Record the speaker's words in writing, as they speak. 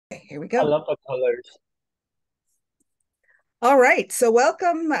Here we I go. love the colors. All right. So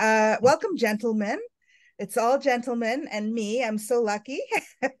welcome, gentlemen. It's all gentlemen and me. I'm so lucky.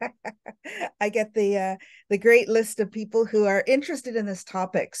 I get the great list of people who are interested in this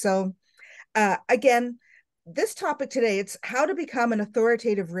topic. So again, this topic today, it's how to become an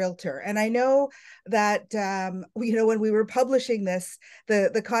authoritative realtor. And I know that when we were publishing this,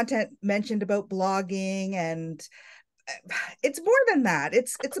 the content mentioned about blogging, and it's more than that.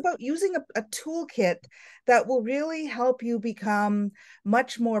 It's about using a toolkit that will really help you become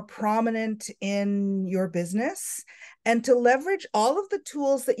much more prominent in your business and to leverage all of the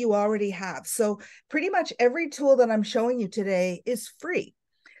tools that you already have. So pretty much every tool that I'm showing you today is free.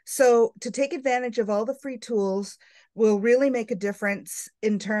 So to take advantage of all the free tools will really make a difference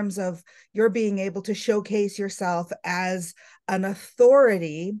in terms of your being able to showcase yourself as an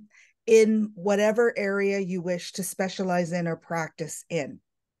authority in whatever area you wish to specialize in or practice in.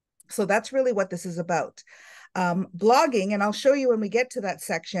 So that's really what this is about. Blogging, and I'll show you when we get to that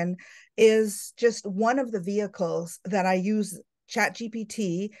section, is just one of the vehicles that I use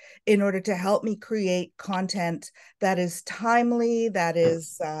ChatGPT in order to help me create content that is timely, that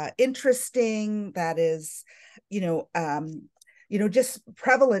is interesting, that is, you know, um, just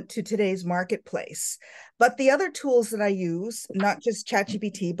prevalent to today's marketplace. But the other tools that I use, not just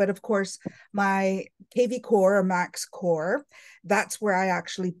ChatGPT, but of course my KVCore or Max Core, that's where I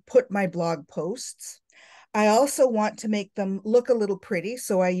actually put my blog posts. I also want to make them look a little pretty,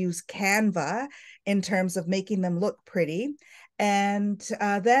 so I use Canva in terms of making them look pretty. And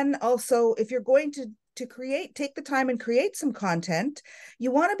then also, if you're going to create, take the time and create some content,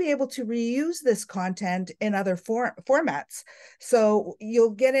 you want to be able to reuse this content in other formats. So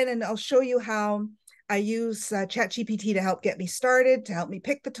you'll get in, and I'll show you how I use ChatGPT to help get me started, to help me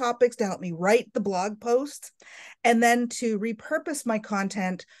pick the topics, to help me write the blog posts, and then to repurpose my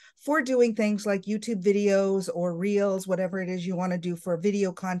content for doing things like YouTube videos or reels, whatever it is you want to do for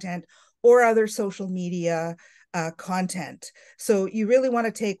video content or other social media content. So you really want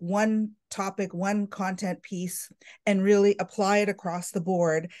to take one topic, one content piece, and really apply it across the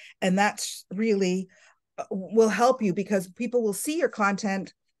board. And that's really will help you because people will see your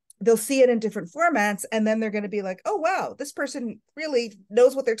content, they'll see it in different formats, and then they're going to be like, oh wow, this person really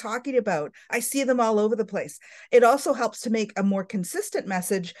knows what they're talking about. I see them all over the place. It also helps to make a more consistent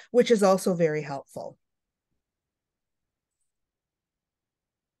message, which is also very helpful.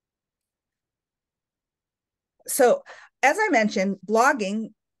 So as I mentioned,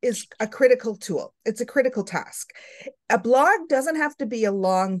 blogging is a critical tool. It's a critical task. A blog doesn't have to be a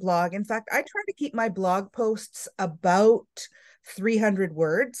long blog. In fact, I try to keep my blog posts about 300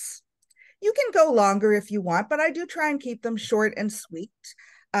 words. You can go longer if you want, but I do try and keep them short and sweet.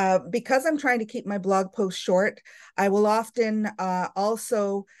 Because I'm trying to keep my blog posts short, I will often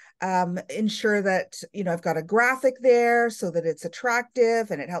also ensure that I've got a graphic there so that it's attractive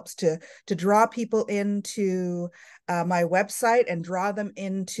and it helps to draw people into my website and draw them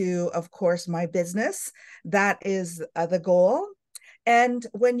into, of course, my business. That is the goal. And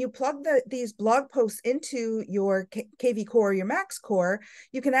when you plug these blog posts into your KV Core, your Max Core,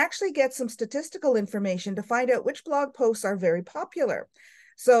 you can actually get some statistical information to find out which blog posts are very popular.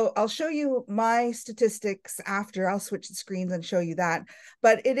 So I'll show you my statistics after. I'll switch the screens and show you that.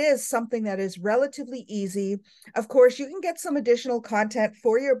 But it is something that is relatively easy. Of course, you can get some additional content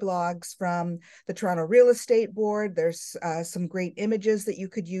for your blogs from the Toronto Real Estate Board. There's some great images that you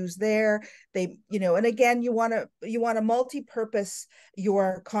could use there. And again, you want to multi-purpose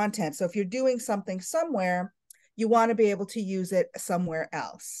your content. So if you're doing something somewhere, you want to be able to use it somewhere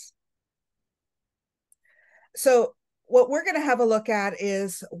else. So what we're going to have a look at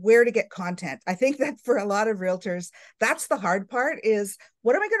is where to get content. I think that for a lot of realtors, that's the hard part is,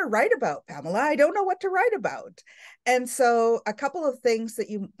 what am I going to write about, Pamela? I don't know what to write about. And so a couple of things that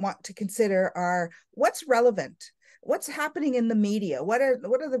you want to consider are what's relevant. What's happening in the media? What are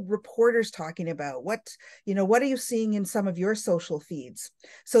the reporters talking about? What are you seeing in some of your social feeds?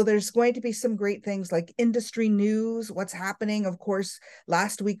 So there's going to be some great things like industry news, what's happening. Of course,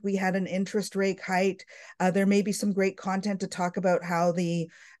 last week we had an interest rate hike. There may be some great content to talk about how the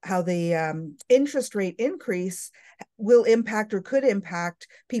interest rate increase will impact or could impact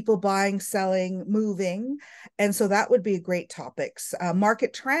people buying, selling, moving. And so that would be great topics.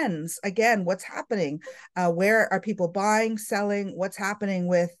 Market trends, again, what's happening? Where are people buying, selling? What's happening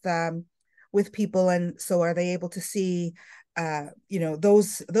with people? And so are they able to see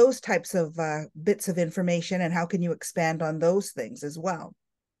those types of bits of information, and how can you expand on those things as well?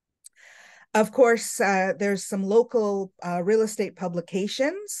 Of course, there's some local real estate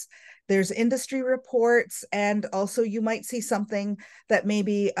publications. There's industry reports, and also you might see something that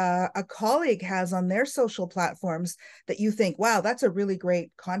maybe a colleague has on their social platforms that you think, wow, that's a really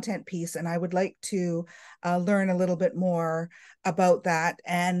great content piece, and I would like to learn a little bit more about that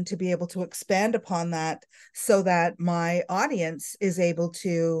and to be able to expand upon that so that my audience is able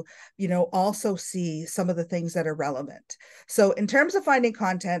to, also see some of the things that are relevant. So in terms of finding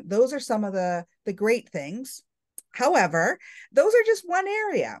content, those are some of the great things. However, those are just one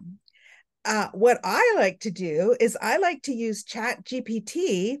area. What I like to do is I like to use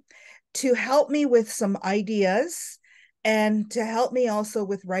ChatGPT to help me with some ideas and to help me also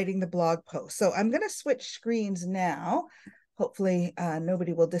with writing the blog post. So I'm going to switch screens now. Hopefully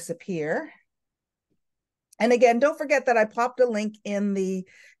nobody will disappear. And again, don't forget that I popped a link in the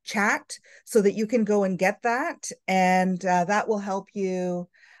chat so that you can go and get that. And that will help you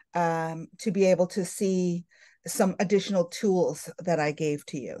to be able to see some additional tools that I gave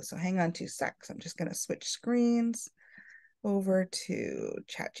to you. So hang on 2 seconds. I'm just going to switch screens over to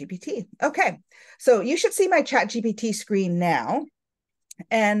ChatGPT. Okay, so you should see my ChatGPT screen now.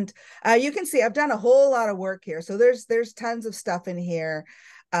 And you can see I've done a whole lot of work here. So there's tons of stuff in here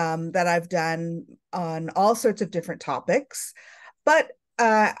that I've done on all sorts of different topics. But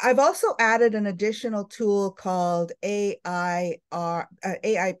I've also added an additional tool called AIP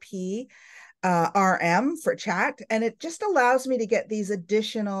RM for chat, and it just allows me to get these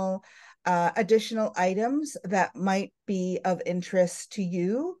additional items that might be of interest to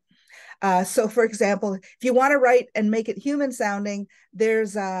you. So for example, if you want to write and make it human sounding,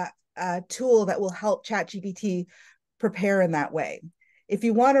 there's a tool that will help ChatGPT prepare in that way. If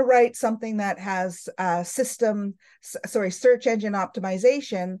you want to write something that has search engine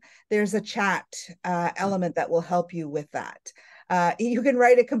optimization, there's a chat element that will help you with that. You can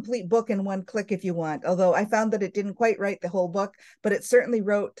write a complete book in one click if you want, although I found that it didn't quite write the whole book, but it certainly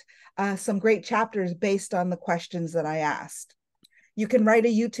wrote some great chapters based on the questions that I asked. You can write a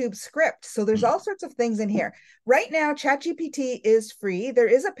YouTube script. So there's all sorts of things in here. Right now, ChatGPT is free. There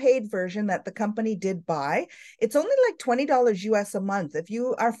is a paid version that the company did buy. It's only like $20 US a month. If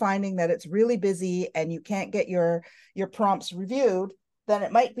you are finding that it's really busy and you can't get your prompts reviewed, then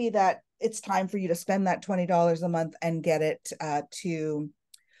it might be that it's time for you to spend that $20 a month and get it get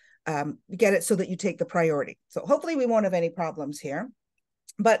it so that you take the priority. So hopefully we won't have any problems here.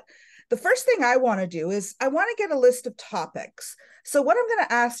 But the first thing I want to do is I want to get a list of topics. So what I'm going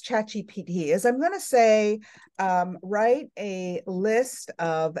to ask ChatGPT is I'm going to say, write a list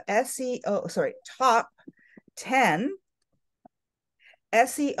of top 10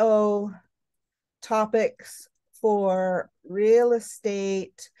 SEO topics for real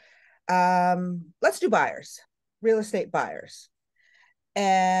estate. Let's do buyers, real estate buyers.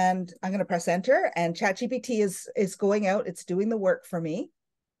 And I'm going to press enter, and ChatGPT is going out. It's doing the work for me.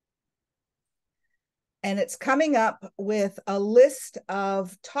 And it's coming up with a list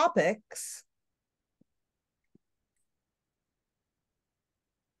of topics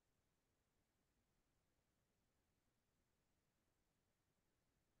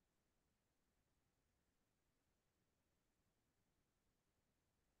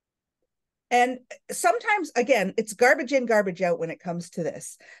and sometimes, again, it's garbage in, garbage out when it comes to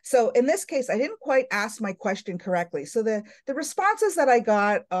this. So in this case, I didn't quite ask my question correctly. So the responses that I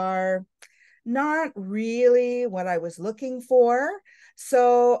got are not really what I was looking for.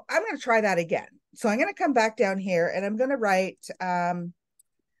 So I'm going to try that again. So I'm going to come back down here and I'm going to write,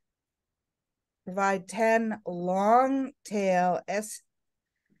 provide 10 long tail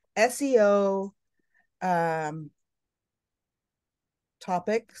SEO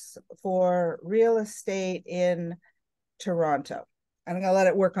topics for real estate in Toronto. I'm going to let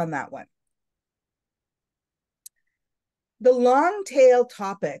it work on that one. The long tail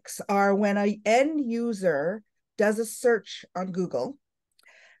topics are when an end user does a search on Google.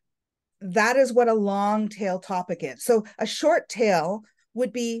 That is what a long tail topic is. So a short tail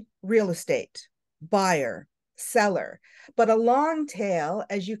would be real estate, buyer, seller. But a long tail,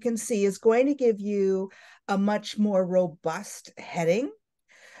 as you can see, is going to give you a much more robust heading.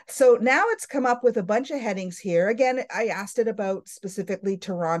 So now it's come up with a bunch of headings here. Again, I asked it about specifically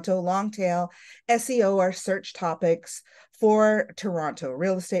Toronto, long tail, SEO or search topics for Toronto,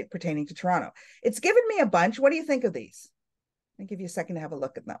 real estate pertaining to Toronto. It's given me a bunch. What do you think of these? I'll give you a second to have a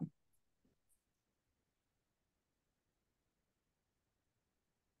look at them.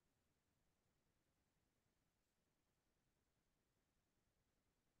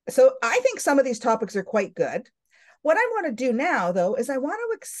 So I think some of these topics are quite good. What I want to do now, though, is I want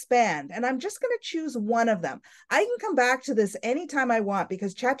to expand, and I'm just going to choose one of them. I can come back to this anytime I want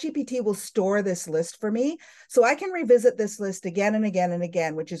because ChatGPT will store this list for me. So I can revisit this list again and again and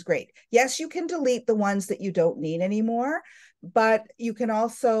again, which is great. Yes, you can delete the ones that you don't need anymore, but you can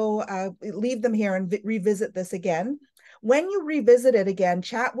also leave them here and revisit this again. When you revisit it again,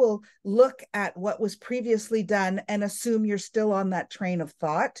 chat will look at what was previously done and assume you're still on that train of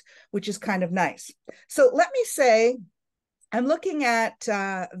thought, which is kind of nice. So let me say, I'm looking at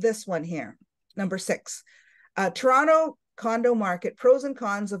this one here, number 6, Toronto condo market, pros and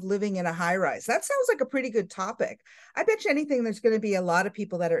cons of living in a high rise. That sounds like a pretty good topic. I bet you anything there's going to be a lot of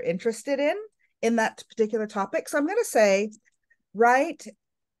people that are interested in that particular topic. So I'm going to say, write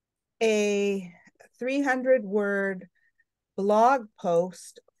a 300-word blog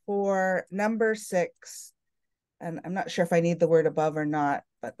post for number 6. And I'm not sure if I need the word above or not,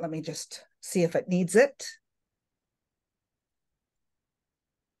 but let me just see if it needs it.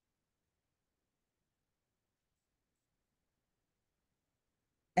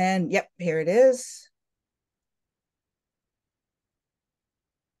 And yep, here it is.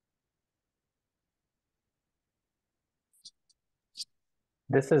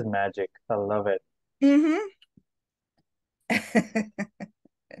 This is magic. I love it. Mm-hmm.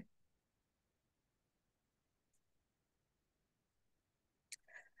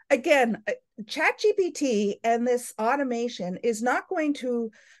 Again, ChatGPT and this automation is not going to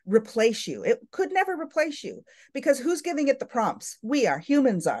replace you. It could never replace you because who's giving it the prompts? We are,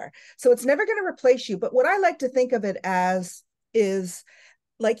 humans are. So it's never going to replace you. But what I like to think of it as is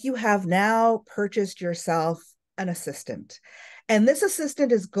like you have now purchased yourself an assistant. And this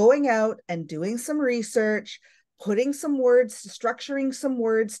assistant is going out and doing some research, putting some words, structuring some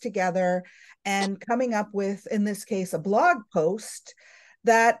words together, and coming up with, in this case, a blog post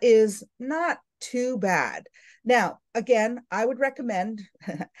that is not too bad. Now, again, I would recommend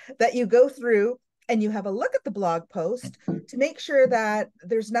that you go through and you have a look at the blog post to make sure that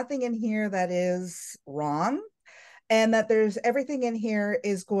there's nothing in here that is wrong and that there's everything in here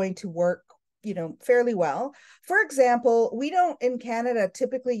is going to work, fairly well. For example, we don't in Canada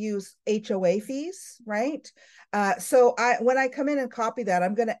typically use HOA fees, right? So when I come in and copy that,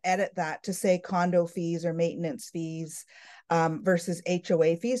 I'm going to edit that to say condo fees or maintenance fees versus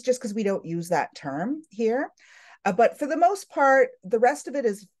HOA fees, just because we don't use that term here. But for the most part, the rest of it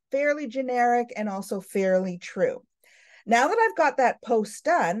is fairly generic and also fairly true. Now that I've got that post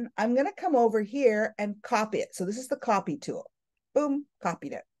done, I'm going to come over here and copy it. So this is the copy tool. Boom,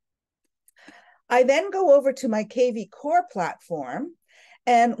 copied it. I then go over to my KVCore platform.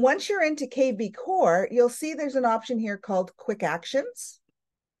 And once you're into KVCore, you'll see there's an option here called Quick Actions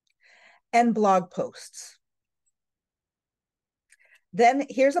and Blog Posts. Then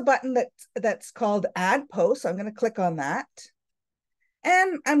here's a button that's called Add Post. So I'm going to click on that.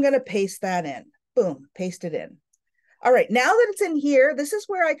 And I'm going to paste that in. Boom, paste it in. All right, now that it's in here, this is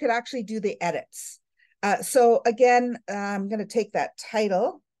where I could actually do the edits. So again, I'm going to take that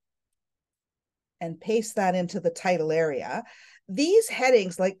title and paste that into the title area. These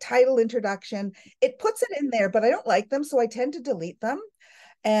headings like title, introduction, it puts it in there, but I don't like them, so I tend to delete them.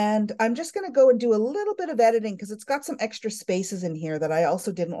 And I'm just going to go and do a little bit of editing because it's got some extra spaces in here that I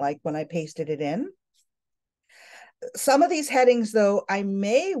also didn't like when I pasted it in. Some of these headings, though, I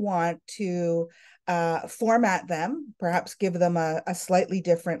may want to format them, perhaps give them a slightly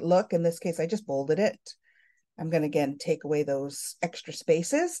different look. In this case, I just bolded it. I'm going to, again, take away those extra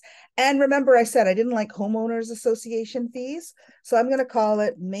spaces. And remember, I said I didn't like homeowners association fees. So I'm going to call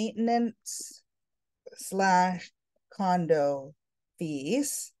it maintenance / condo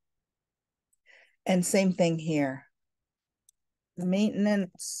fees. And same thing here.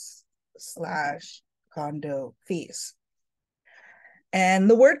 Maintenance / condo fees. And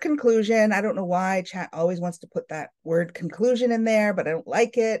the word conclusion, I don't know why chat always wants to put that word conclusion in there, but I don't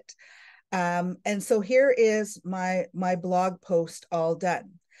like it. And so here is my blog post all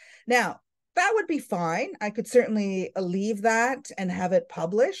done. Now, that would be fine. I could certainly leave that and have it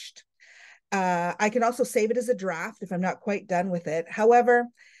published. I can also save it as a draft if I'm not quite done with it. However,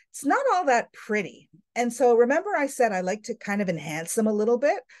 it's not all that pretty. And so remember I said I like to kind of enhance them a little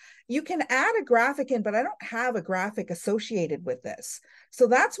bit. You can add a graphic in, but I don't have a graphic associated with this. So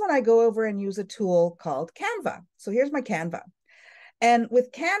that's when I go over and use a tool called Canva. So here's my Canva. And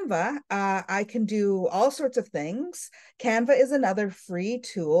with Canva, I can do all sorts of things. Canva is another free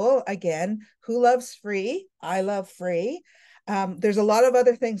tool. Again, who loves free? I love free. There's a lot of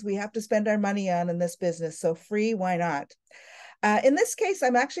other things we have to spend our money on in this business. So free, why not? In this case,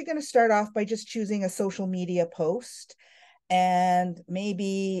 I'm actually going to start off by just choosing a social media post and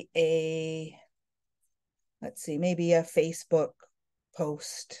maybe a let's see, maybe a Facebook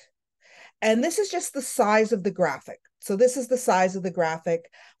post. And this is just the size of the graphic. So this is the size of the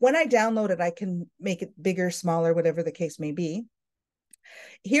graphic. When I download it, I can make it bigger, smaller, whatever the case may be.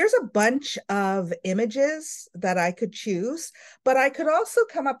 Here's a bunch of images that I could choose, but I could also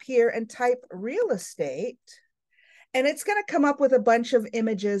come up here and type real estate, and it's going to come up with a bunch of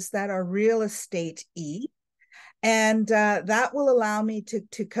images that are real estate-y. And that will allow me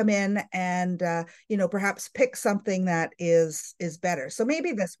to come in and perhaps pick something that is better. So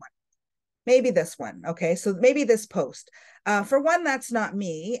maybe this one. Maybe this one. Okay, so maybe this post. For one, that's not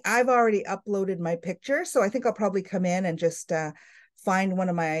me. I've already uploaded my picture, so I think I'll probably come in and just find one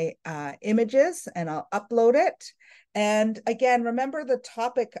of my images and I'll upload it. And again, remember the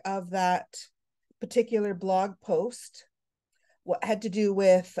topic of that particular blog post what had to do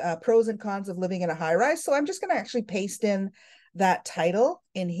with pros and cons of living in a high rise. So I'm just going to actually paste in that title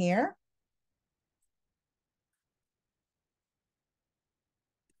in here.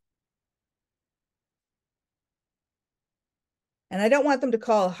 And I don't want them to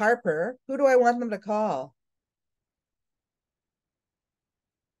call Harper. Who do I want them to call?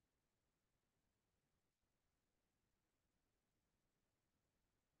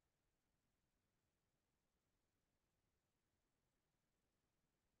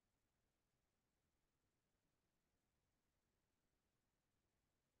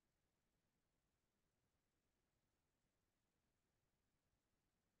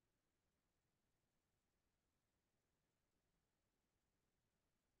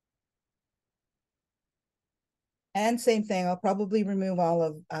 And same thing, I'll probably remove all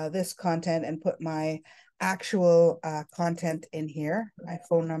of this content and put my actual content in here, my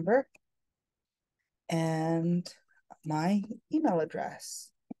phone number and my email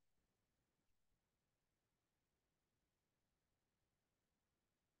address.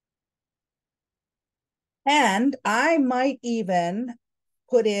 And I might even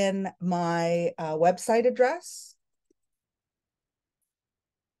put in my website address.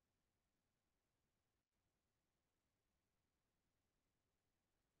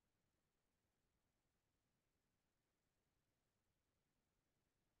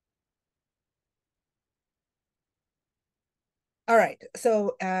 All right,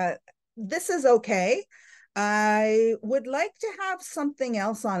 so this is okay. I would like to have something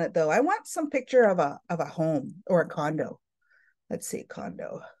else on it though. I want some picture of a home or a condo. Let's see,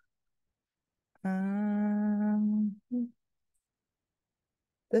 condo. Um,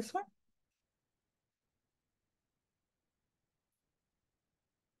 this one.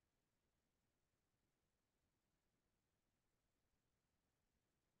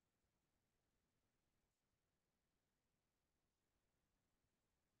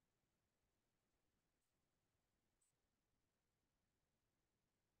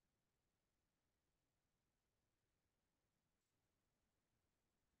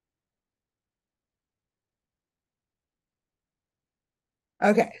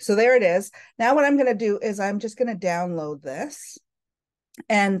 Okay, so there it is. Now what I'm going to do is I'm just going to download this.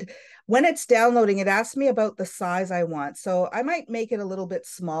 And when it's downloading, it asks me about the size I want. So I might make it a little bit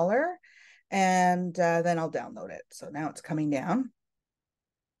smaller and then I'll download it. So now it's coming down.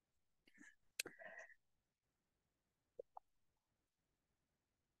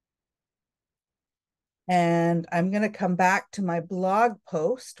 And I'm going to come back to my blog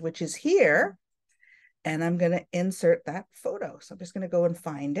post, which is here, and I'm going to insert that photo. So I'm just going to go and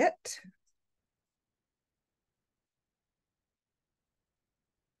find it.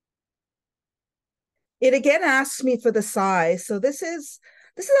 It again asks me for the size. So this is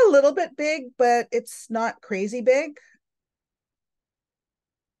a little bit big, but it's not crazy big.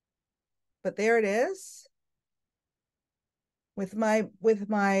 But there it is with my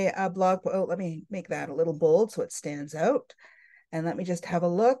blog. Oh, let me make that a little bold so it stands out. And let me just have a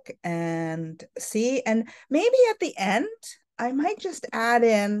look and see. And maybe at the end, I might just add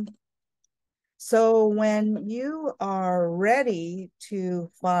in. So when you are ready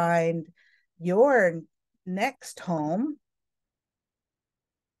to find your next home,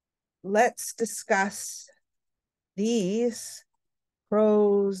 let's discuss these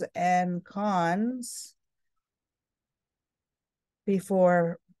pros and cons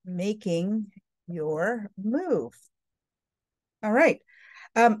before making your move. All right.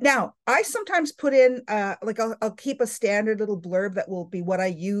 Now, I sometimes put in, like I'll keep a standard little blurb that will be what I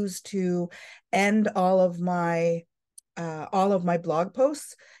use to end all of my blog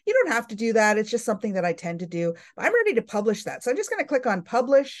posts. You don't have to do that. It's just something that I tend to do. I'm ready to publish that. So I'm just going to click on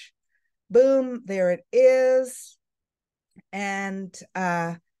publish. Boom, there it is. And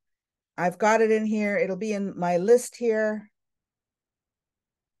I've got it in here. It'll be in my list here.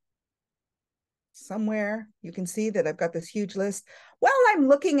 somewhere. You can see that I've got this huge list. While I'm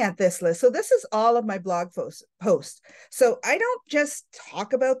looking at this list, so this is all of my blog posts. So I don't just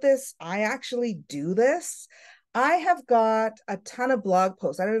talk about this, I actually do this. I have got a ton of blog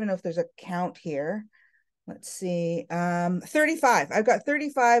posts. I don't even know if there's a count here. Let's see, 35. I've got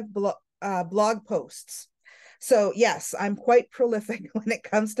 35 blog posts. So yes, I'm quite prolific when it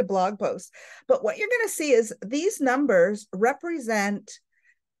comes to blog posts. But what you're going to see is these numbers represent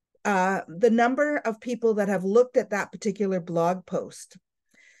the number of people that have looked at that particular blog post.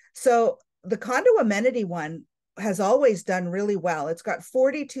 So the condo amenity one has always done really well. It's got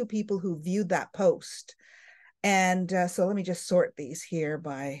 42 people who viewed that post. And so let me just sort these here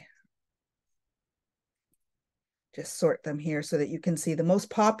by just sort them here so that you can see the most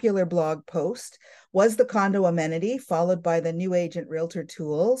popular blog post was the condo amenity, followed by the new agent realtor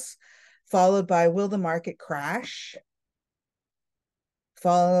tools, followed by will the market crash,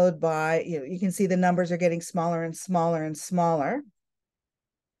 followed by, you can see the numbers are getting smaller and smaller and smaller.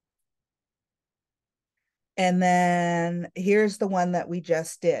 And then here's the one that we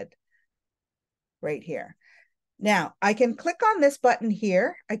just did right here. Now I can click on this button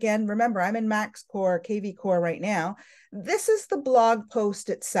here. Again, remember, I'm in MaxCore, KVCore right now. This is the blog post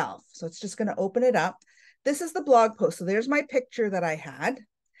itself. So it's just going to open it up. This is the blog post. So there's my picture that I had.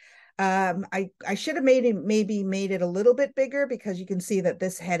 I should have maybe made it a little bit bigger because you can see that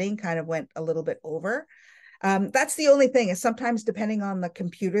this heading kind of went a little bit over. That's the only thing, is sometimes depending on the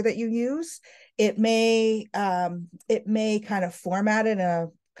computer that you use, it may kind of format it in a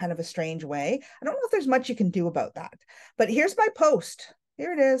kind of a strange way. I don't know if there's much you can do about that, but here's my post.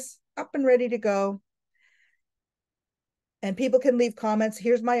 Here it is, up and ready to go. And people can leave comments.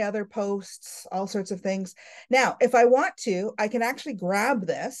 Here's my other posts, all sorts of things. Now, if I want to, I can actually grab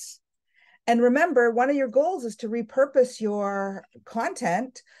this. And remember, one of your goals is to repurpose your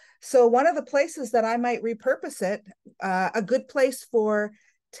content. So one of the places that I might repurpose it, a good place for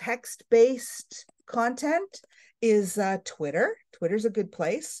text-based content is Twitter. Twitter's a good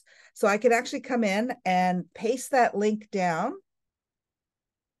place. So I could actually come in and paste that link down,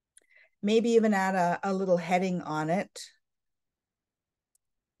 maybe even add a little heading on it.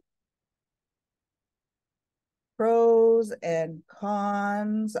 Pros and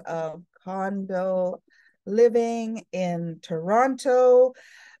cons of condo living in Toronto.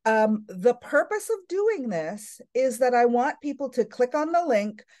 The purpose of doing this is that I want people to click on the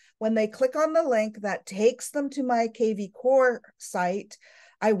link. When they click on the link, that takes them to my KVCore site.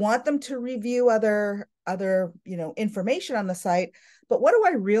 I want them to review other information on the site. But what do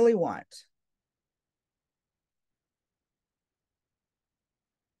I really want?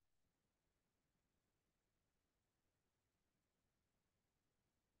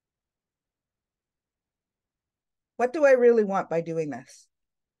 What do I really want by doing this?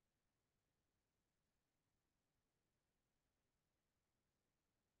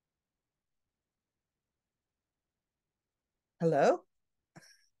 Hello?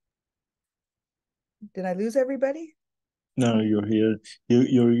 Did I lose everybody? No, you're here.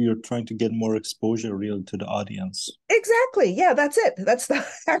 You're trying to get more exposure real to the audience. Exactly. Yeah, that's it. That's the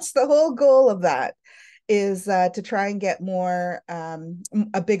that's the whole goal of that, is to try and get more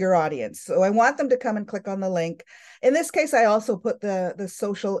a bigger audience. So I want them to come and click on the link. In this case, I also put the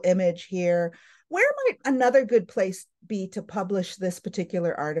social image here. Where might another good place be to publish this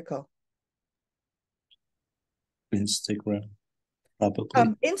particular article? Instagram, probably.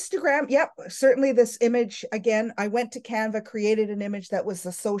 Instagram, yep, certainly this image. Again, I went to Canva, created an image that was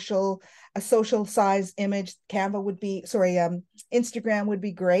a social size image. Canva would be, sorry, Instagram would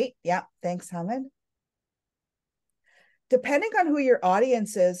be great. Yeah, thanks, Hamid. Depending on who your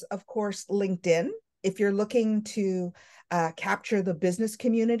audience is, of course, LinkedIn, if you're looking to capture the business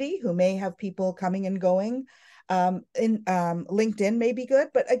community who may have people coming and going, in LinkedIn may be good,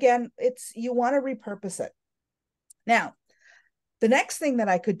 but again, you want to repurpose it. Now, the next thing that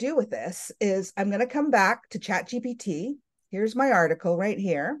I could do with this is I'm going to come back to ChatGPT. Here's my article right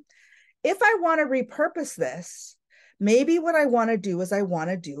here. If I want to repurpose this, maybe what I want to do is I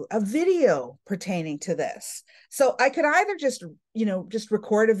want to do a video pertaining to this. So I could either just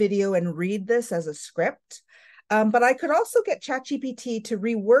record a video and read this as a script, but I could also get ChatGPT to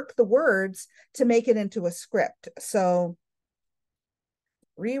rework the words to make it into a script. So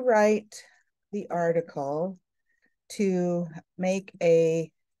rewrite the article to make a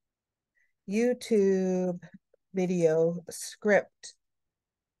YouTube video script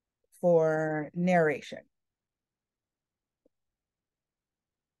for narration.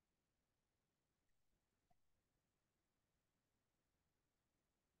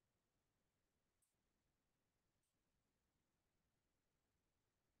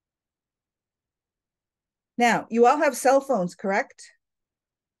 Now, you all have cell phones, correct?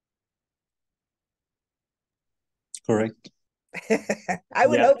 Correct. I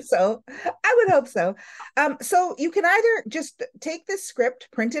would Yeah. hope so. I would hope so. So you can either just take this script,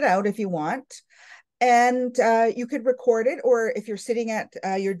 print it out if you want, and you could record it, or if you're sitting at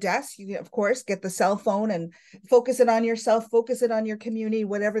your desk, you can of course get the cell phone and focus it on yourself, focus it on your community,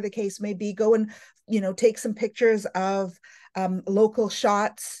 whatever the case may be. Go and take some pictures of local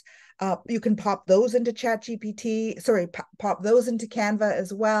shots. You can pop those into ChatGPT, sorry, pop those into Canva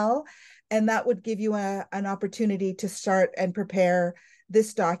as well, and that would give you an opportunity to start and prepare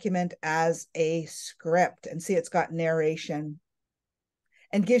this document as a script. And see, it's got narration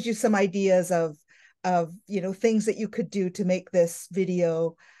and gives you some ideas of things that you could do to make this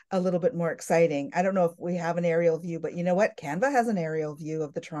video a little bit more exciting. I don't know if we have an aerial view, but you know what? Canva has an aerial view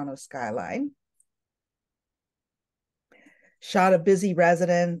of the Toronto skyline. Shot of busy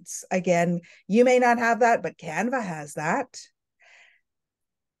residents. Again, you may not have that, but Canva has that.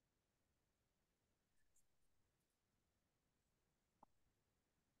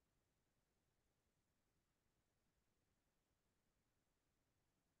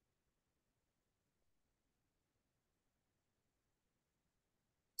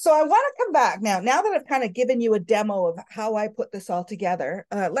 So I want to come back now that I've kind of given you a demo of how I put this all together.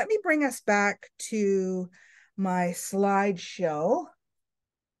 Let me bring us back to my slideshow.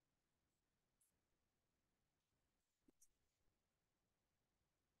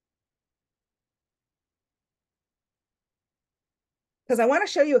 Because I want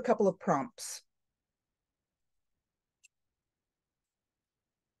to show you a couple of prompts.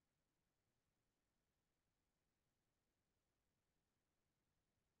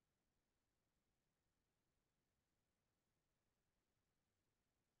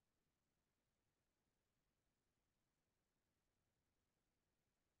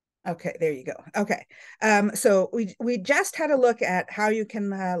 Okay, there you go. Okay. So we just had a look at how you can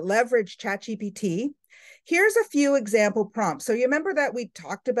leverage ChatGPT. Here's a few example prompts. So you remember that we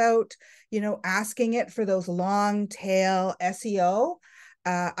talked about, asking it for those long tail SEO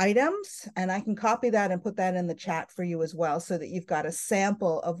items, and I can copy that and put that in the chat for you as well, so that you've got a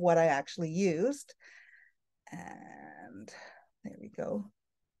sample of what I actually used. And there we go.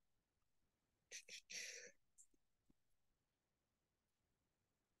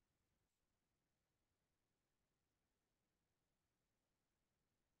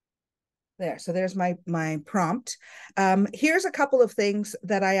 There, so there's my prompt. Here's a couple of things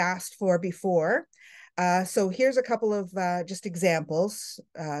that I asked for before. So here's a couple of just examples,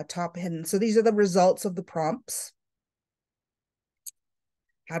 top hidden. So these are the results of the prompts.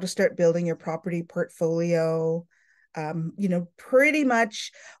 How to start building your property portfolio. Pretty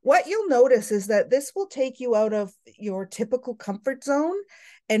much what you'll notice is that this will take you out of your typical comfort zone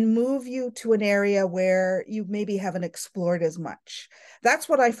and move you to an area where you maybe haven't explored as much. That's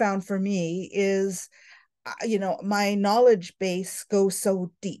what I found for me is, my knowledge base goes so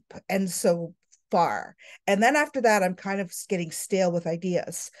deep and so far. And then after that, I'm kind of getting stale with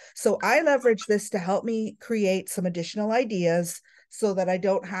ideas. So I leverage this to help me create some additional ideas so that I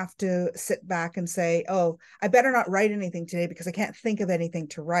don't have to sit back and say, oh, I better not write anything today because I can't think of anything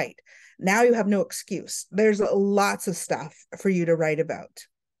to write. Now you have no excuse. There's lots of stuff for you to write about.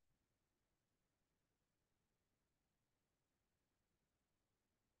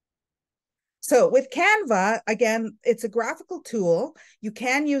 So with Canva, again, it's a graphical tool. You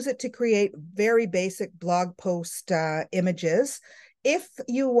can use it to create very basic blog post images. If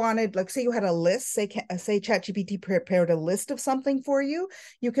you wanted, like, say you had a list, say ChatGPT prepared a list of something for you,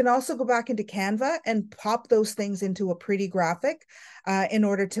 you can also go back into Canva and pop those things into a pretty graphic in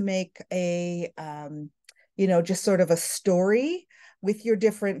order to make just sort of a story with your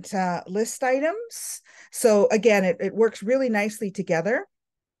different list items. So again, it works really nicely together.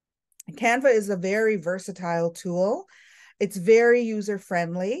 Canva is a very versatile tool. It's very user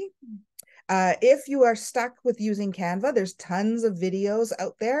friendly. If you are stuck with using Canva, there's tons of videos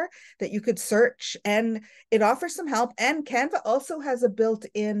out there that you could search, and it offers some help. And Canva also has a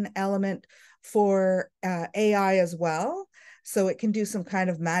built-in element for AI as well. So it can do some kind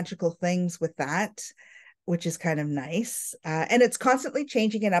of magical things with that, which is kind of nice. And it's constantly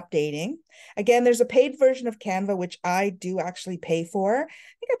changing and updating. Again, there's a paid version of Canva, which I do actually pay for. I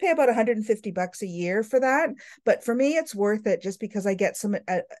think I pay about $150 a year for that. But for me, it's worth it just because I get some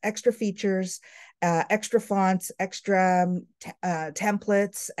extra features, extra fonts, extra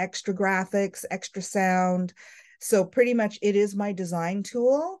templates, extra graphics, extra sound. So pretty much it is my design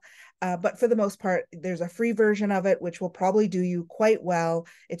tool. But for the most part, there's a free version of it, which will probably do you quite well.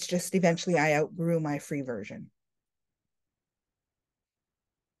 It's just eventually I outgrew my free version.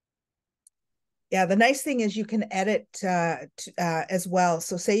 Yeah, the nice thing is you can edit as well.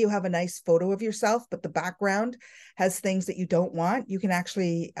 So say you have a nice photo of yourself, but the background has things that you don't want. You can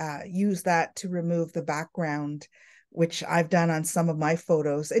actually use that to remove the background, which I've done on some of my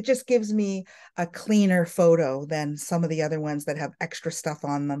photos. It just gives me a cleaner photo than some of the other ones that have extra stuff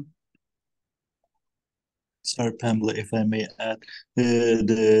on them. Sorry, Pamela, if I may add,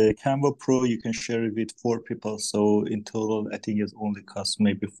 the Canva Pro, you can share it with 4 people. So in total, I think it's only costs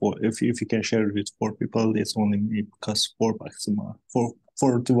maybe four. If you can share it with 4 people, it's only maybe costs $4 a month,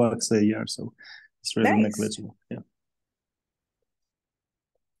 $4 a year. So it's really Nice. negligible. Yeah.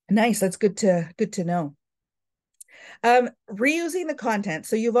 Nice. That's good to know. Reusing the content.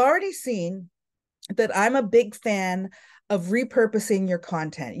 So you've already seen that I'm a big fan of repurposing your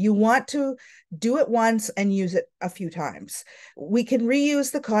content. You want to do it once and use it a few times. We can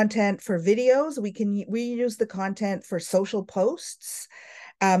reuse the content for videos. We can reuse the content for social posts.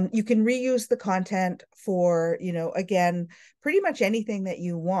 You can reuse the content for, again, pretty much anything that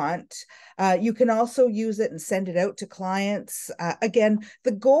you want. You can also use it and send it out to clients. Again,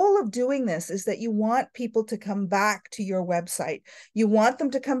 the goal of doing this is that you want people to come back to your website. You want them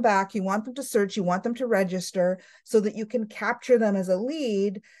to come back. You want them to search. You want them to register so that you can capture them as a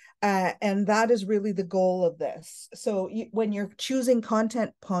lead. And that is really the goal of this. So when you're choosing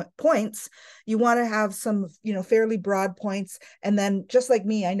content points, you want to have some, fairly broad points. And then just like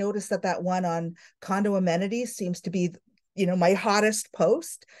me, I noticed that one on condo amenities seems to be, my hottest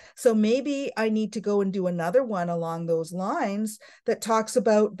post. So maybe I need to go and do another one along those lines that talks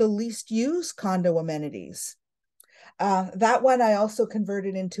about the least used condo amenities. That one I also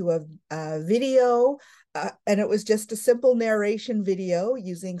converted into a video, and it was just a simple narration video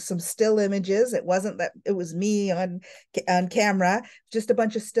using some still images. It wasn't that it was me on camera, just a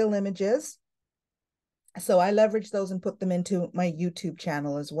bunch of still images. So I leveraged those and put them into my YouTube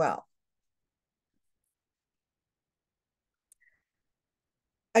channel as well.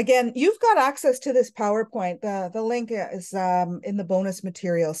 Again, you've got access to this PowerPoint. The link is in the bonus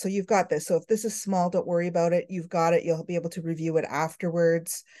material. So you've got this. So if this is small, don't worry about it. You've got it. You'll be able to review it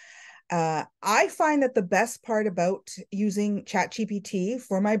afterwards. I find that the best part about using ChatGPT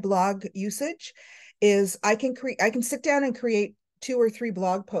for my blog usage is I can sit down and create 2 or 3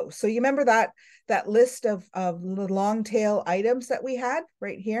 blog posts. So you remember that list of the long tail items that we had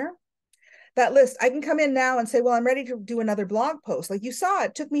right here? That list, I can come in now and say, well, I'm ready to do another blog post. Like you saw,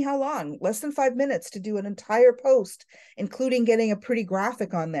 it took me how long? Less than 5 minutes to do an entire post, including getting a pretty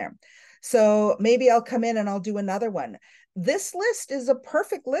graphic on there. So maybe I'll come in and I'll do another one. This list is a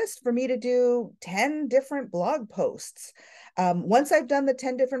perfect list for me to do 10 different blog posts. Once I've done the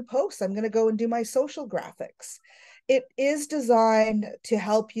 10 different posts, I'm going to go and do my social graphics. It is designed to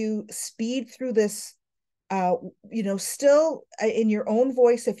help you speed through this still in your own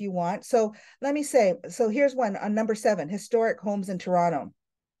voice if you want. So let me say, so here's one on number 7, historic homes in Toronto.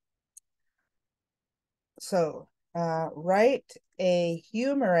 So write a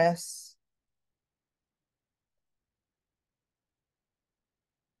humorous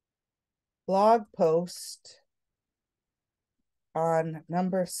blog post on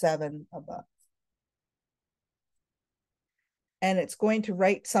number 7 above. And it's going to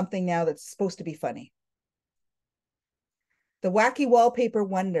write something now that's supposed to be funny. The wacky wallpaper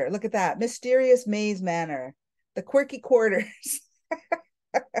wonder. Look at that. Mysterious maze manor. The quirky quarters.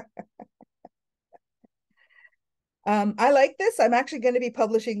 I like this. I'm actually going to be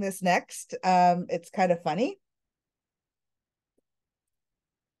publishing this next. It's kind of funny.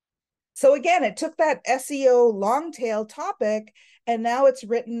 So again, it took that SEO long tail topic and now it's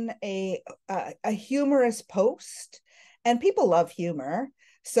written a humorous post, and people love humor.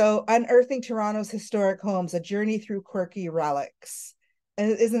 So unearthing Toronto's historic homes, a journey through quirky relics. And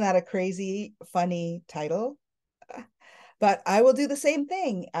isn't that a crazy, funny title? But I will do the same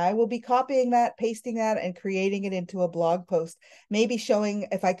thing. I will be copying that, pasting that, and creating it into a blog post. Maybe showing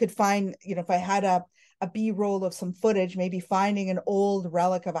if I could find, if I had a B-roll of some footage, maybe finding an old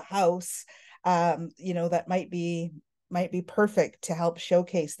relic of a house, that might be perfect to help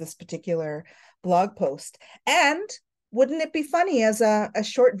showcase this particular blog post. And wouldn't it be funny as a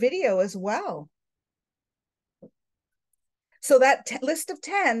short video as well? So that list of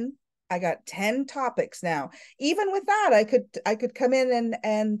 10, I got 10 topics now. Even with that, I could come in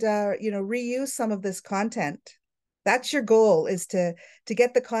and reuse some of this content. That's your goal, is to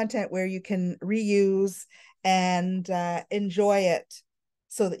get the content where you can reuse and enjoy it,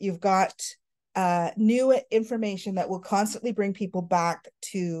 so that you've got new information that will constantly bring people back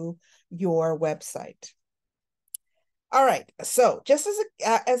to your website. All right. So, just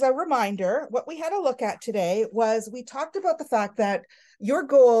as a reminder, what we had a look at today was we talked about the fact that your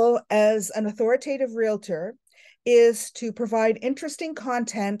goal as an authoritative realtor is to provide interesting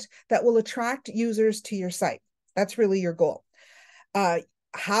content that will attract users to your site. That's really your goal. Uh,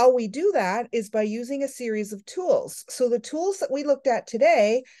 how we do that is by using a series of tools. So, the tools that we looked at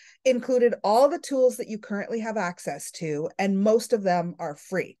today included all the tools that you currently have access to, and most of them are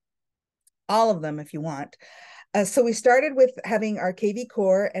free. All of them, if you want. So we started with having our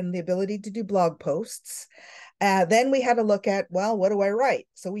KVCore and the ability to do blog posts. Then we had to look at, well, what do I write?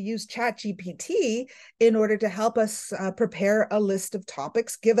 So we used ChatGPT in order to help us prepare a list of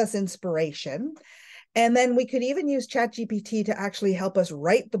topics, give us inspiration. And then we could even use ChatGPT to actually help us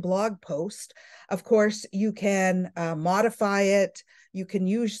write the blog post. Of course, you can modify it. You can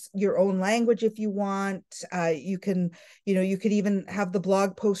use your own language if you want. You can, you could even have the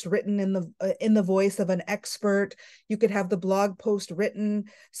blog post written in the voice of an expert. You could have the blog post written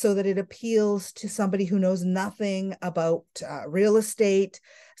so that it appeals to somebody who knows nothing about real estate.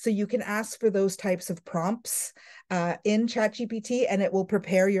 So you can ask for those types of prompts in ChatGPT, and it will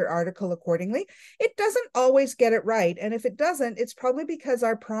prepare your article accordingly. It doesn't always get it right. And if it doesn't, it's probably because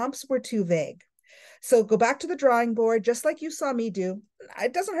our prompts were too vague. So go back to the drawing board, just like you saw me do.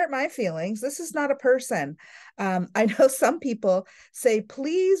 It doesn't hurt my feelings. This is not a person. I know some people say,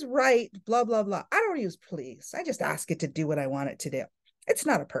 please write blah, blah, blah. I don't use please. I just ask it to do what I want it to do. It's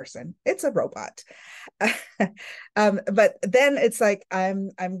not a person. It's a robot. But then it's like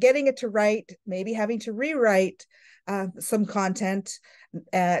I'm getting it to write, maybe having to rewrite some content,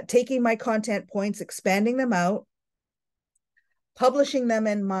 taking my content points, expanding them out, publishing them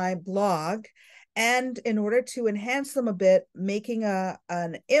in my blog, and in order to enhance them a bit, making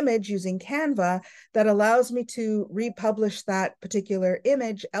an image using Canva that allows me to republish that particular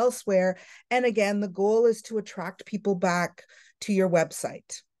image elsewhere. And again, the goal is to attract people back to your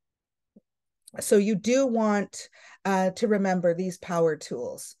website. So you do want to remember these power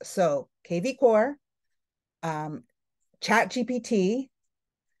tools. So KVCore, ChatGPT,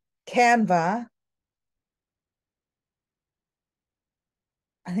 Canva.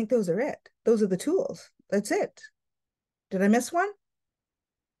 I think those are it. Those are the tools. That's it. Did I miss one?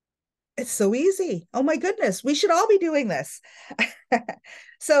 It's so easy. Oh my goodness. We should all be doing this.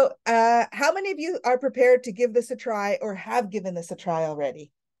 So how many of you are prepared to give this a try or have given this a try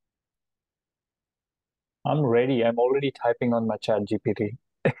already? I'm ready. I'm already typing on my chat GPT.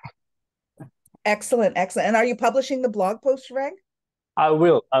 Excellent, excellent. And are you publishing the blog post, Reg? I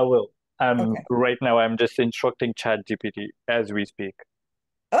will. I will. Okay. Right now I'm just instructing chat GPT as we speak.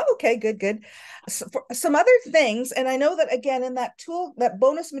 Oh, okay, good, good. So for some other things, and I know that again in that tool, that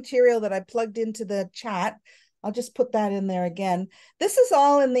bonus material that I plugged into the chat, I'll just put that in there again. This is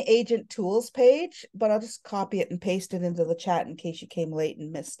all in the agent tools page, but I'll just copy it and paste it into the chat in case you came late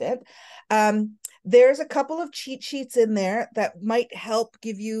and missed it. There's a couple of cheat sheets in there that might help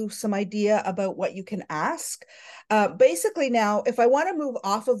give you some idea about what you can ask. Basically now, if I want to move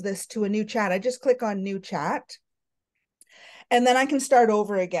off of this to a new chat, I just click on new chat. And then I can start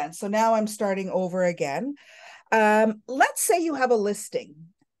over again. So now I'm starting over again. Let's say you have a listing.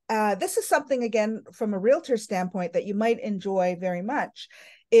 This is something, again, from a realtor standpoint that you might enjoy very much,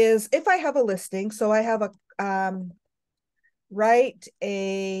 is if I have a listing, so I have write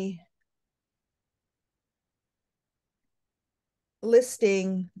a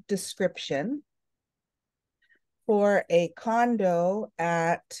listing description for a condo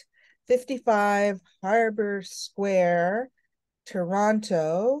at 55 Harbor Square,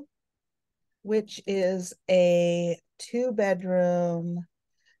 Toronto, which is a 2-bedroom,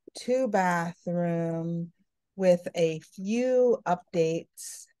 2-bathroom with a few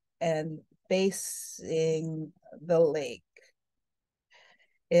updates and facing the lake.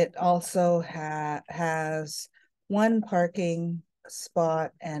 It also has one parking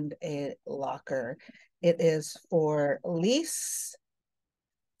spot and a locker. It is for lease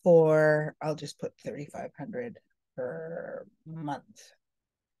for, I'll just put 3,500 per month.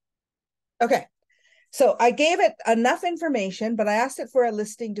 Okay, so I gave it enough information, but I asked it for a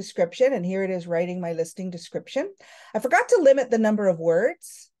listing description, and here it is writing my listing description. I forgot to limit the number of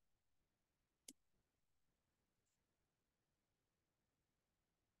words.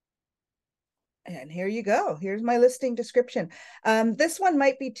 And here you go. Here's my listing description. This one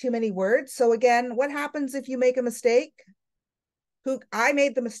might be too many words. So again, what happens if you make a mistake? I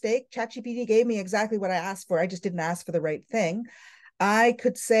made the mistake. ChatGPT gave me exactly what I asked for. I just didn't ask for the right thing. I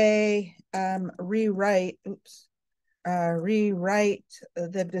could say rewrite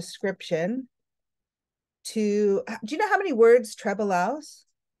the description to, do you know how many words Treb allows?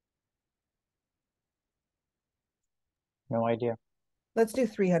 No idea. Let's do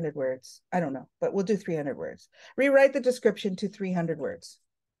 300 words. I don't know, but we'll do 300 words. Rewrite the description to 300 words.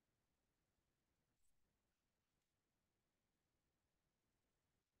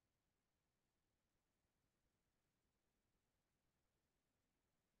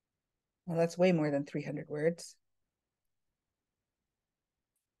 Well, that's way more than 300 words.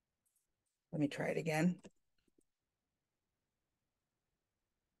 Let me try it again.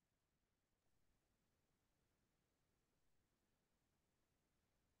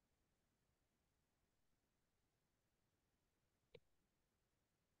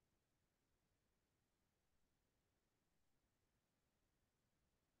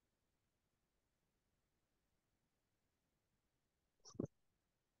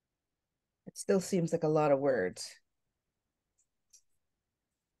 It still seems like a lot of words.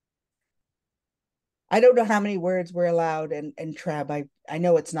 I don't know how many words were allowed in TREB. I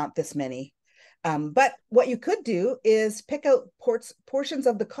know it's not this many. But what you could do is pick out portions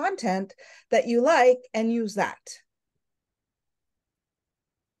of the content that you like and use that.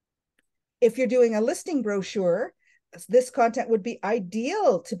 If you're doing a listing brochure, this content would be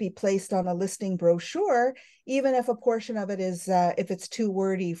ideal to be placed on a listing brochure, even if a portion of it is, if it's too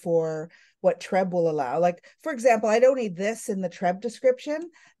wordy for what TREB will allow. Like, for example, I don't need this in the TREB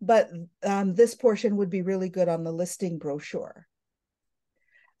description, but this portion would be really good on the listing brochure.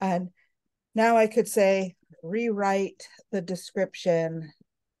 And now I could say, rewrite the description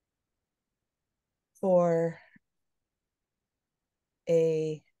for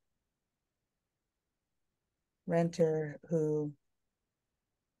a renter who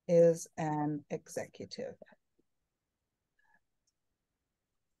is an executive.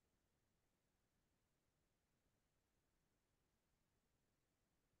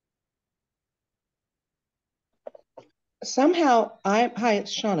 Somehow, hi,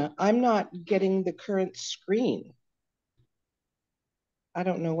 it's Shauna. I'm not getting the current screen. I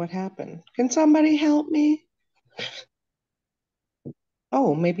don't know what happened. Can somebody help me?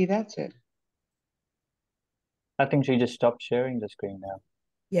 Oh, maybe that's it. I think she just stopped sharing the screen now.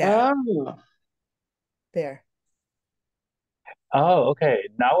 Yeah, Oh, there. Oh, okay.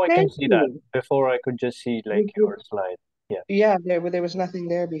 Now I can thank see that. you. Before I could just see like your slide. Yeah, Yeah, there was nothing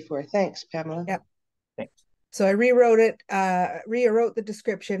there before. Thanks, Pamela. Yeah. thanks. So I rewrote it, rewrote the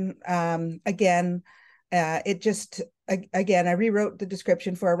description again. It just again, I rewrote the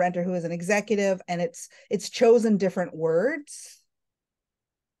description for a renter who is an executive, and it's chosen different words.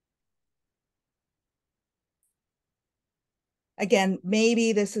 Again,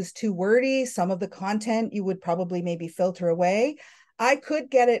 maybe this is too wordy. Some of the content you would probably maybe filter away. I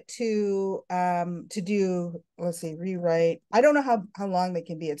could get it to do, let's see, rewrite. I don't know how long they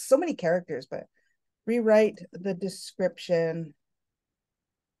can be. It's so many characters, but rewrite the description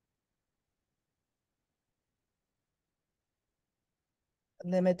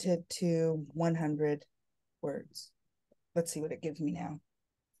limited to 100 words. Let's see what it gives me now.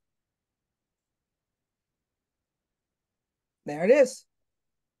 There it is.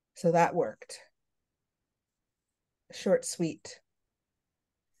 So that worked. Short, sweet.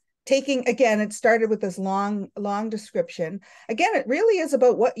 Taking, again, it started with this long description. Again, it really is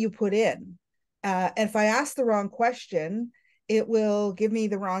about what you put in. And if I ask the wrong question, it will give me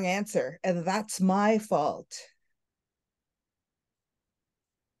the wrong answer. And that's my fault.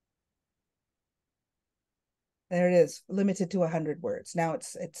 There it is, limited to 100 words. Now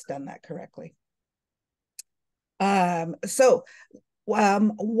it's done that correctly. So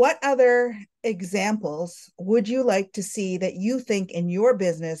what other examples would you like to see that you think in your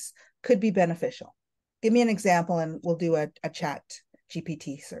business could be beneficial? Give me an example and we'll do a chat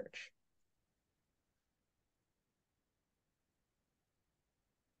GPT search.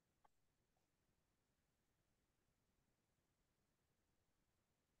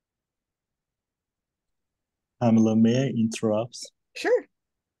 Pamela, may I interrupt? Sure.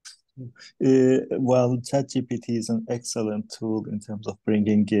 Well, ChatGPT is an excellent tool in terms of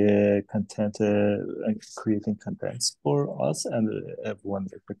bringing content and creating contents for us and everyone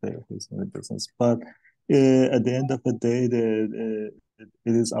who's in the business. But at the end of the day,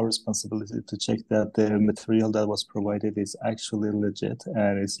 it is our responsibility to check that the material that was provided is actually legit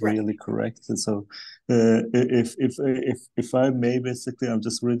and is Right. really correct. And so, if I may, basically, I'm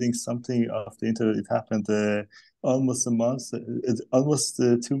just reading something off the internet. It happened. Almost a month, almost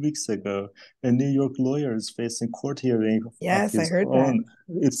 2 weeks ago, a New York lawyer is facing court hearing of Yes, I his heard that. own.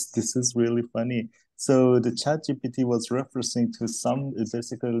 This is really funny. So the ChatGPT was referencing to some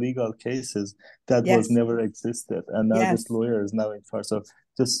basically legal cases that was Yes. never existed, and now this Yes. lawyer is now in charge. So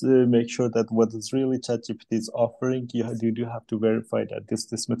just make sure that what is really ChatGPT is offering, you do have to verify that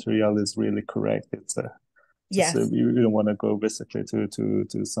this material is really correct. Just Yes. you don't want to go basically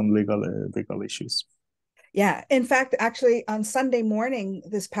to some legal issues. Yeah. In fact, actually, on Sunday morning,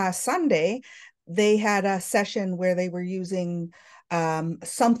 this past Sunday, they had a session where they were using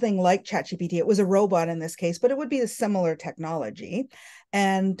something like ChatGPT. It was a robot in this case, but it would be a similar technology.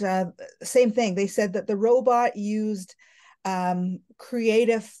 And same thing. They said that the robot used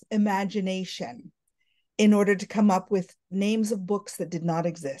creative imagination in order to come up with names of books that did not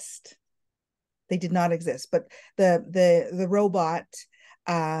exist. They did not exist, but the robot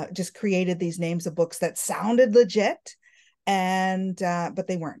just created these names of books that sounded legit, and but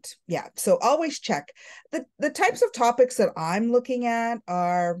they weren't. Yeah, so always check. The types of topics that I'm looking at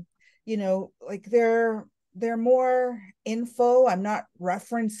are, like they're more info. I'm not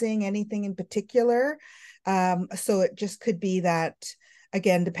referencing anything in particular. So it just could be that,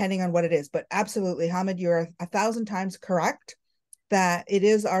 again, depending on what it is. But absolutely, Hamid, you're 1,000 times correct that it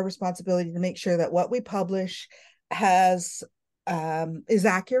is our responsibility to make sure that what we publish has is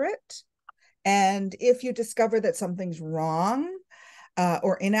accurate. And if you discover that something's wrong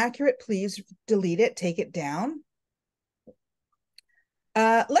or inaccurate, please delete it, take it down.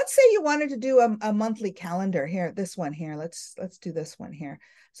 Let's say you wanted to do a monthly calendar here. This one here. Let's do this one here.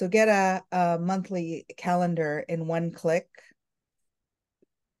 So get a monthly calendar in one click.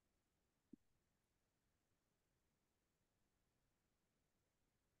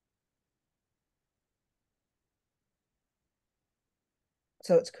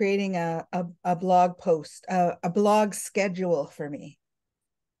 So it's creating a blog post, a blog schedule for me.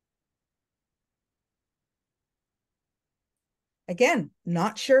 Again,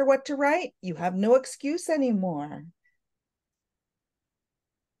 not sure what to write? You have no excuse anymore.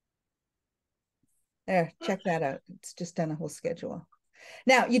 There, check that out. It's just done a whole schedule.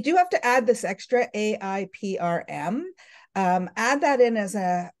 Now, you do have to add this extra AIPRM. Add that in as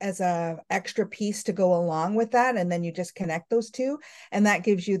a extra piece to go along with that, and then you just connect those two, and that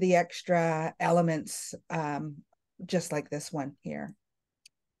gives you the extra elements, just like this one here.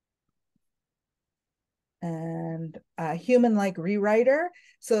 And human-like rewriter.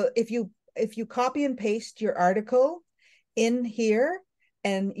 So if you copy and paste your article in here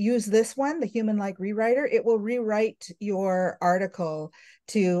and use this one, the human-like rewriter, it will rewrite your article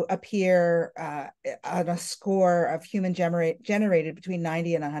to appear on a score of human generated between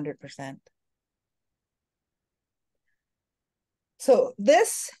 90 and 100%. So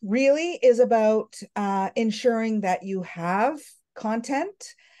this really is about ensuring that you have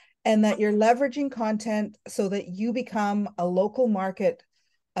content and that you're leveraging content so that you become a local market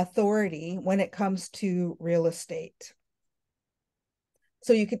authority when it comes to real estate.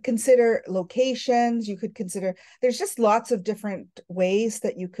 So you could consider locations, you could consider, there's just lots of different ways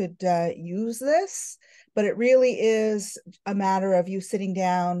that you could use this, but it really is a matter of you sitting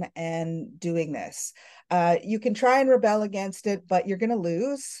down and doing this. You can try and rebel against it, but you're going to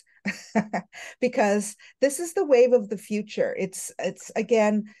lose. Because this is the wave of the future. It's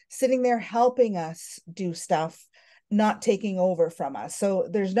again sitting there helping us do stuff, not taking over from us. So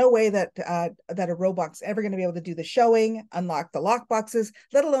there's no way that that a robot's ever going to be able to do the showing, unlock the lock boxes,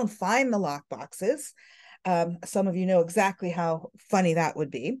 let alone find the lock boxes. Some of you know exactly how funny that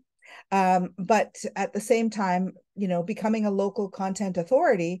would be. But at the same time, becoming a local content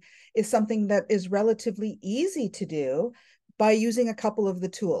authority is something that is relatively easy to do by using a couple of the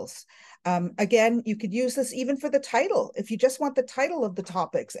tools. Again, you could use this even for the title. If you just want the title of the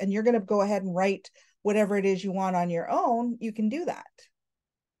topics and you're going to go ahead and write whatever it is you want on your own, you can do that.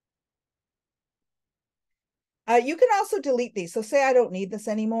 You can also delete these. So say I don't need this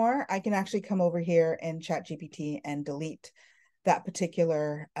anymore. I can actually come over here in ChatGPT and delete that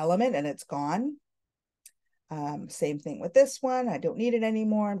particular element and it's gone. Same thing with this one. I don't need it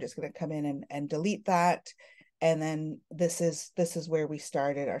anymore. I'm just going to come in and delete that. And then this is where we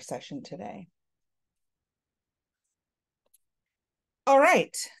started our session today. All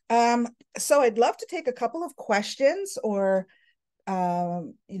right. So I'd love to take a couple of questions or,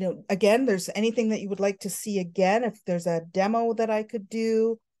 again, there's anything that you would like to see again, if there's a demo that I could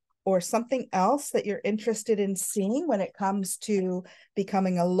do or something else that you're interested in seeing when it comes to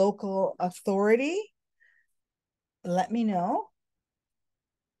becoming a local authority, let me know.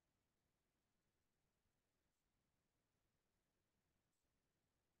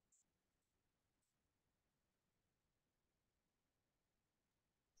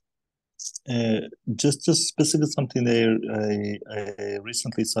 Just specific something there I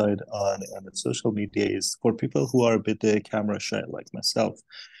recently saw on the social media is for people who are a bit camera shy like myself.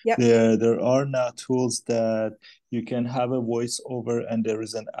 Yep. There are now tools that you can have a voiceover and there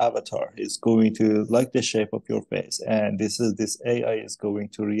is an avatar. It's going to like the shape of your face. And this AI is going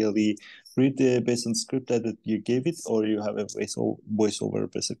to really read the based on script that you gave it, or you have a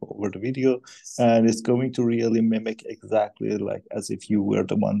voiceover basically over the video, and it's going to really mimic exactly like as if you were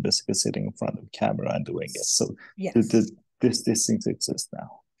the one basically sitting in front of the camera and doing it. So Yes. these things exist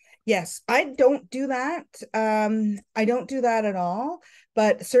now. Yes, I don't do that. I don't do that at all,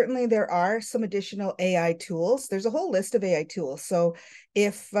 but certainly there are some additional AI tools. There's a whole list of AI tools. So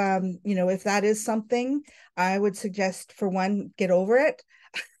if if that is something, I would suggest, for one, get over it.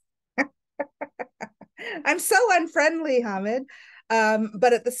 I'm so unfriendly, Hamid.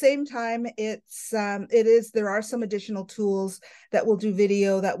 But at the same time, there are some additional tools that will do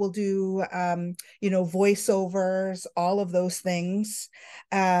video, that will do voiceovers, all of those things.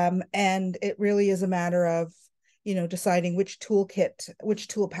 And it really is a matter of deciding which toolkit, which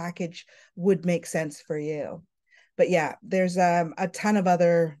tool package would make sense for you. But yeah, there's a ton of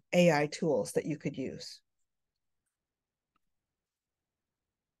other AI tools that you could use.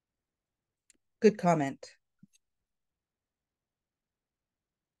 Good comment.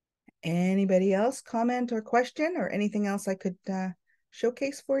 Anybody else comment or question or anything else I could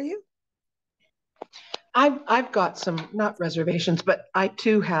showcase for you? I've got some, not reservations, but I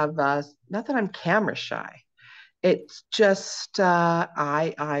too have not that I'm camera shy. It's just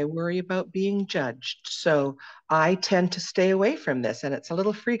I worry about being judged. So I tend to stay away from this. And it's a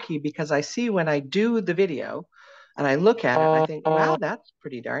little freaky because I see when I do the video and I look at it, I think, wow, that's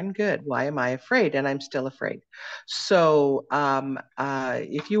pretty darn good. Why am I afraid? And I'm still afraid. So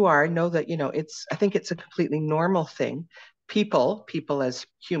if you are, know that, I think it's a completely normal thing. People as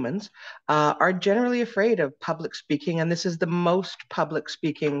humans are generally afraid of public speaking. And this is the most public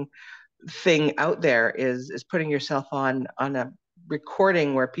speaking thing out there, is putting yourself on a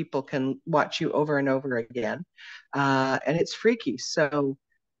recording where people can watch you over and over again, and it's freaky. So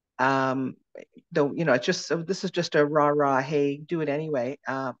though it's just, so this is just a rah hey, do it anyway.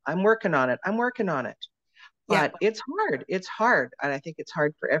 I'm working on it, but Yeah. it's hard, and I think it's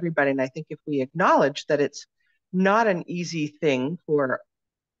hard for everybody. And I think if we acknowledge that it's not an easy thing for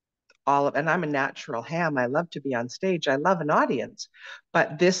and I'm a natural ham, I love to be on stage, I love an audience,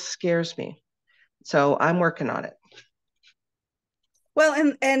 but this scares me. So I'm working on it.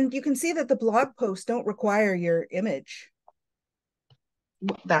 Well, and you can see that the blog posts don't require your image.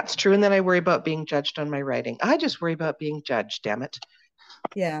 That's true. And then I worry about being judged on my writing. I just worry about being judged, damn it.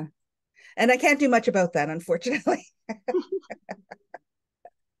 Yeah. And I can't do much about that, unfortunately.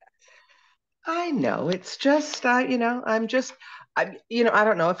 I know. It's just, I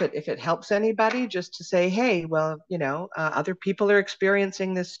don't know if it helps anybody just to say, hey, well, other people are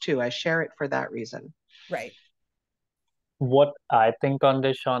experiencing this too. I share it for that reason. Right. What I think on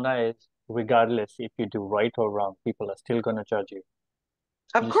this, Shauna, is regardless if you do right or wrong, people are still going to judge you.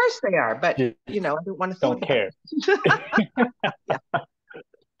 Of course they are, but Just I don't want to don't think care.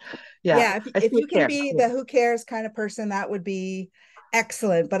 yeah. Yeah. If you can care. be the who cares kind of person, that would be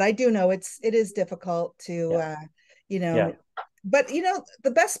excellent. But I do know it is difficult to, Yeah. but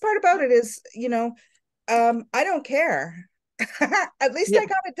the best part about it is, I don't care. At least Yeah. I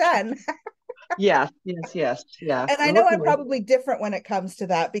got it done. Yes. Yeah. And I know I'm probably different when it comes to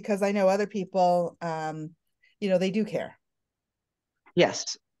that, because I know other people, they do care.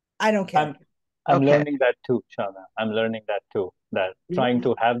 Yes. I don't care. I'm Okay. learning that too, Shauna. I'm learning that too. That trying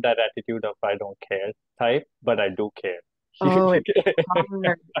to have that attitude of I don't care type, but I do care. Oh, it's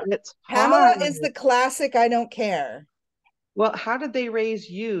hard. It's Pamela hard. is the classic I don't care. Well, how did they raise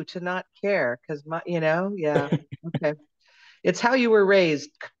you to not care? Because yeah. Okay. It's how you were raised.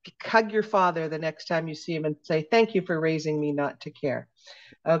 Hug your father the next time you see him and say, thank you for raising me not to care.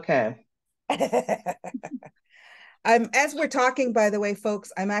 Okay. As we're talking, by the way,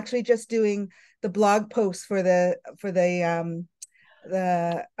 folks, I'm actually just doing the blog post for the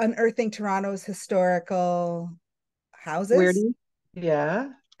Unearthing Toronto's historical Where do houses. you? Yeah.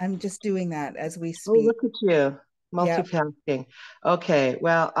 I'm just doing that as we Oh, speak. look at you. Yeah. Multitasking. Okay.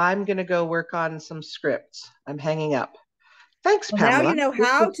 Well, I'm going to go work on some scripts. I'm hanging up. Thanks, Well, now Pamela. you know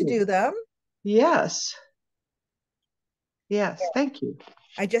how to do them. Yes. Yes. Thank you.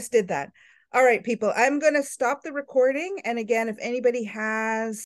 I just did that. All right, people, I'm going to stop the recording. And again, if anybody has